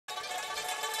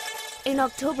In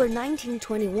October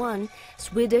 1921,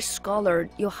 Swedish scholar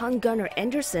Johan Gunnar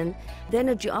Andersson, then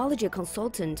a geology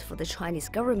consultant for the Chinese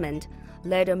government,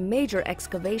 led a major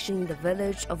excavation in the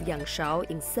village of Yangshao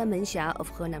in Sanmenxia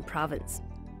of Henan province.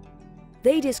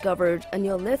 They discovered a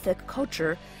Neolithic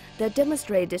culture that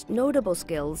demonstrated notable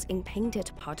skills in painted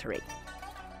pottery.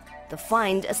 The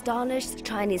find astonished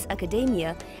Chinese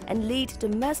academia and led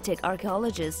domestic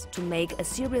archaeologists to make a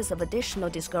series of additional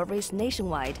discoveries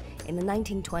nationwide in the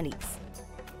 1920s.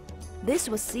 This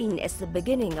was seen as the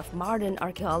beginning of modern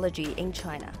archaeology in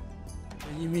China.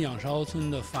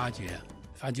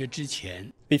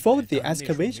 Before the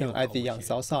excavation at the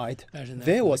Yangshao site,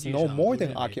 there was no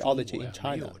modern archaeology in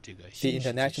China. The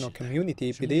international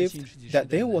community believed that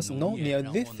there was no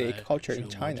Neolithic culture in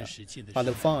China, but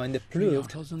the find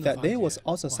proved that there was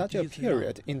also such a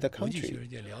period in the country.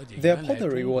 Their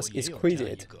pottery was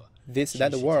exquisite. This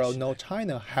let the world know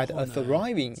China had a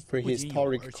thriving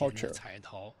prehistoric culture.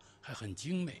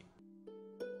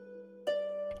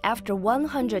 After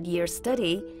 100 years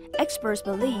study, experts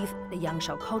believe the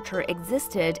Yangshao culture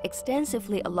existed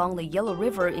extensively along the Yellow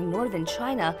River in northern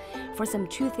China for some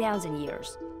 2,000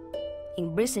 years.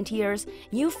 In recent years,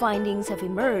 new findings have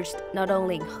emerged not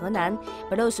only in Henan,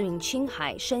 but also in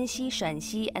Qinghai, Shanxi,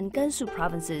 Shanxi, and Gansu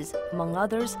provinces, among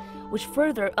others, which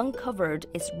further uncovered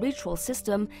its ritual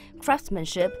system,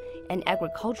 craftsmanship, and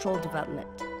agricultural development.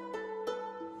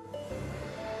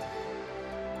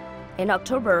 In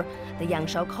October, the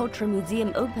Yangshao Culture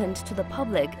Museum opened to the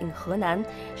public in Henan,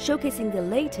 showcasing the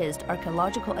latest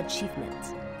archaeological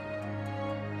achievements.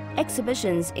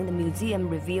 Exhibitions in the museum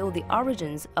reveal the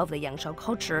origins of the Yangshao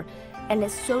culture and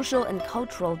its social and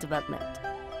cultural development.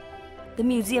 The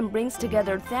museum brings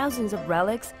together thousands of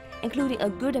relics, including a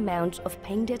good amount of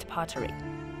painted pottery.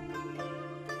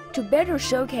 To better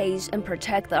showcase and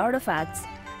protect the artifacts,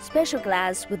 special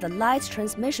glass with a light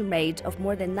transmission rate of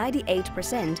more than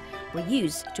 98% were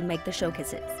used to make the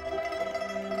showcases.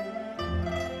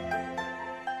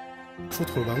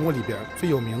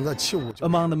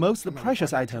 Among the most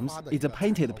precious items is a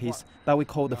painted piece that we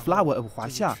call the flower of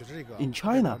Huaxia. In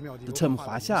China, the term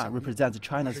Huaxia represents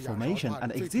China's formation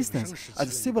and existence as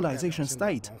a civilization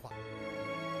state.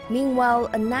 Meanwhile,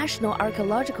 a national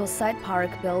archaeological site park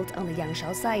built on the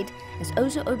Yangshao site has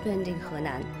also opened in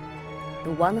Henan. The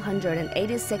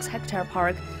 186-hectare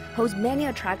park holds many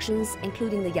attractions,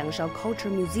 including the Yangshao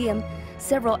Culture Museum,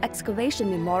 several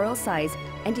excavation memorial sites,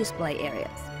 and display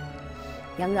areas.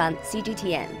 Yang Ran,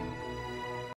 CGTN.